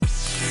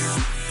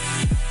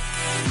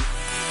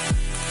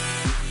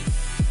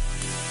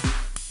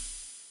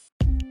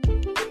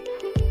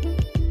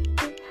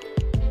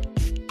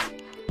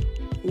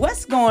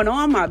going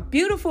on, my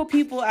beautiful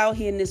people out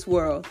here in this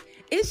world?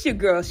 It's your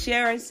girl,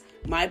 Sharis.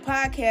 My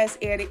podcast,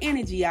 Air the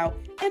Energy Out,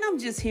 and I'm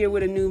just here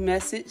with a new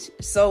message.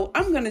 So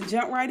I'm going to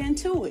jump right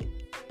into it.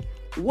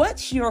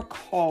 What's your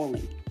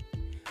calling?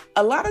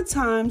 A lot of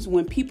times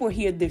when people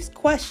hear this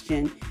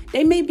question,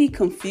 they may be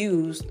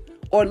confused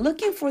or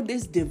looking for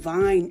this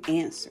divine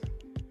answer.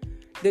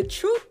 The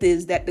truth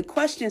is that the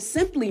question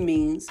simply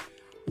means,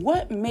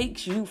 what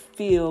makes you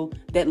feel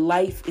that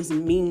life is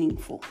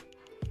meaningful?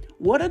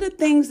 What are the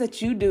things that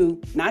you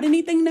do, not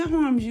anything that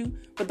harms you,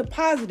 but the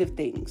positive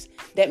things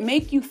that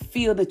make you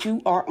feel that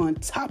you are on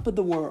top of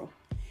the world?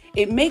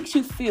 It makes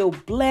you feel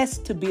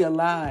blessed to be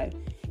alive.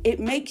 It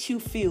makes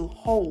you feel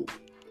whole.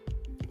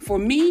 For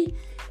me,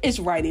 it's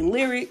writing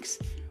lyrics,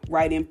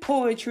 writing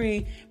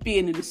poetry,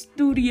 being in the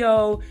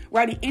studio,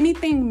 writing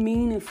anything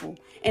meaningful,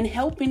 and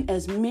helping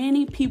as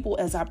many people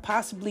as I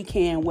possibly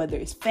can, whether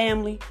it's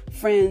family,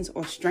 friends,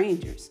 or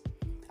strangers.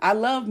 I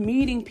love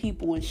meeting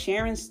people and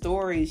sharing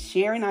stories,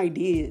 sharing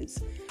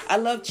ideas. I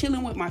love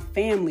chilling with my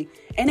family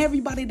and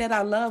everybody that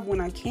I love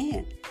when I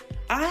can.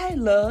 I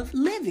love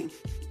living.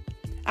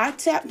 I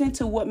tapped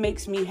into what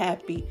makes me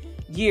happy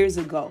years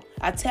ago.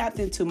 I tapped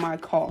into my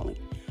calling.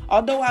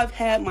 Although I've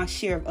had my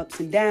share of ups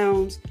and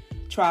downs,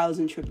 trials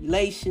and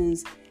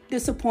tribulations,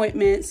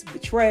 disappointments,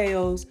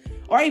 betrayals,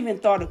 or even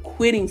thought of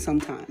quitting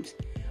sometimes,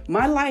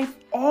 my life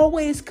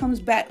always comes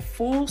back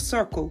full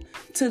circle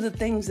to the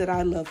things that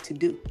I love to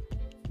do.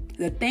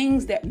 The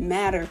things that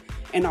matter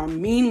and are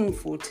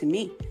meaningful to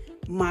me,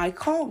 my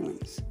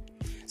callings.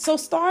 So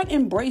start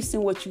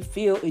embracing what you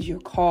feel is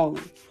your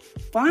calling.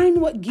 Find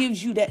what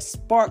gives you that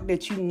spark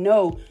that you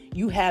know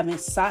you have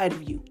inside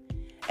of you.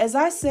 As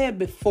I said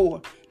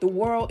before, the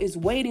world is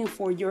waiting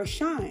for your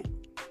shine.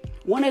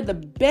 One of the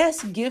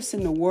best gifts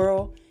in the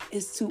world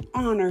is to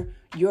honor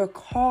your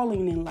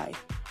calling in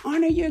life.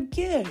 Honor your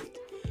gift.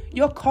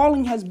 Your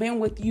calling has been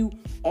with you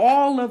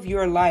all of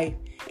your life,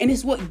 and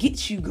it's what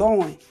gets you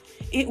going.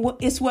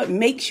 It's what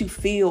makes you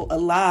feel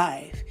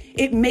alive.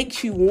 It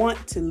makes you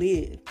want to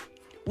live.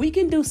 We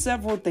can do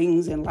several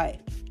things in life,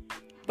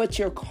 but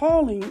your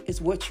calling is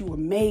what you were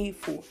made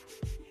for.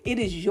 It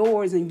is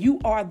yours and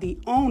you are the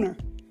owner.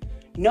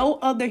 No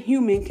other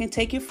human can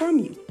take it from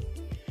you.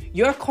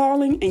 Your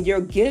calling and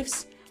your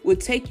gifts will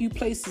take you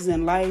places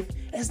in life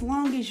as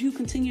long as you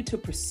continue to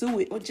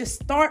pursue it or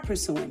just start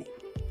pursuing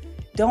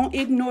it. Don't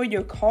ignore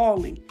your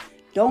calling.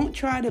 Don't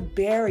try to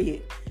bury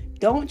it.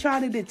 Don't try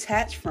to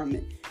detach from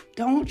it.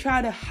 Don't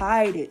try to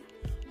hide it.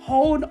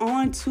 Hold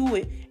on to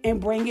it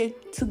and bring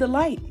it to the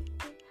light.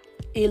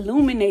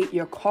 Illuminate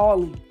your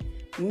calling.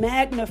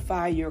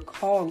 Magnify your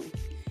calling.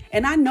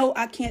 And I know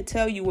I can't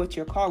tell you what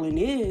your calling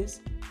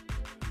is,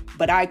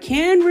 but I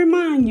can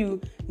remind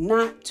you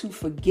not to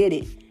forget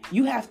it.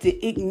 You have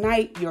to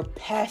ignite your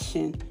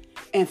passion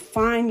and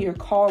find your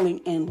calling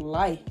in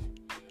life.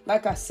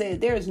 Like I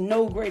said, there is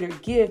no greater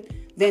gift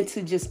than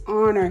to just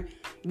honor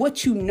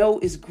what you know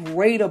is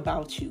great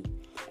about you.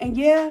 And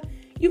yeah,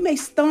 you may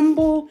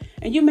stumble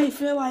and you may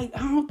feel like, I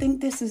don't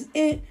think this is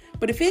it.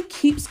 But if it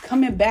keeps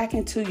coming back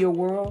into your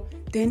world,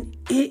 then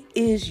it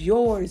is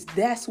yours.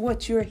 That's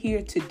what you're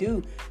here to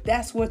do.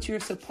 That's what you're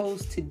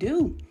supposed to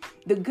do.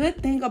 The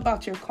good thing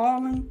about your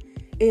calling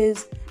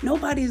is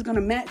nobody's going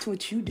to match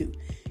what you do.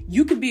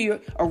 You could be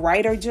a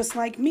writer just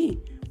like me,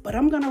 but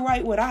I'm going to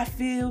write what I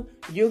feel.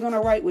 You're going to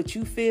write what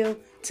you feel.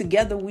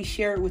 Together we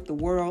share it with the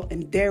world.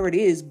 And there it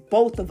is.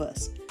 Both of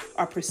us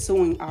are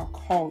pursuing our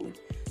calling.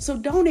 So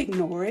don't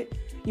ignore it.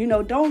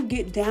 Don't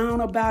get down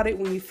about it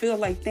when you feel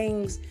like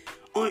things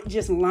aren't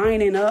just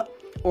lining up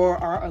or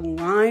are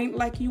aligned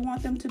like you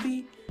want them to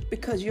be,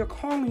 because your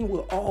calling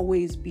will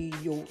always be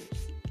yours.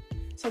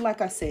 So like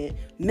I said,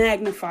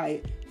 magnify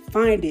it,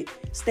 find it,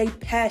 stay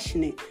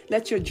passionate,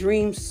 let your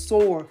dreams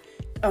soar,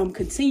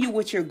 continue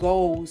with your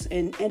goals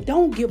and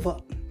don't give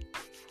up.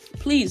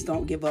 Please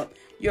don't give up.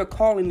 Your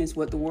calling is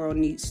what the world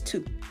needs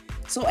too.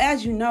 So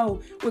as you know,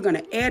 we're going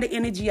to air the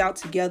energy out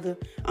together.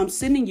 I'm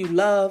sending you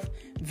love,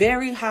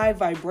 very high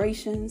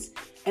vibrations,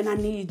 and I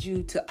need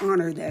you to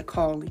honor that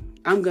calling.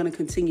 I'm going to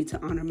continue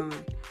to honor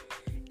mine.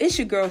 It's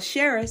your girl,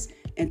 Sharis,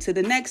 and till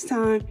the next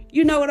time,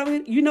 you know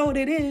what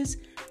it is.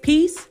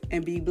 Peace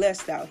and be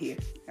blessed out here.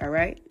 All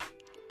right?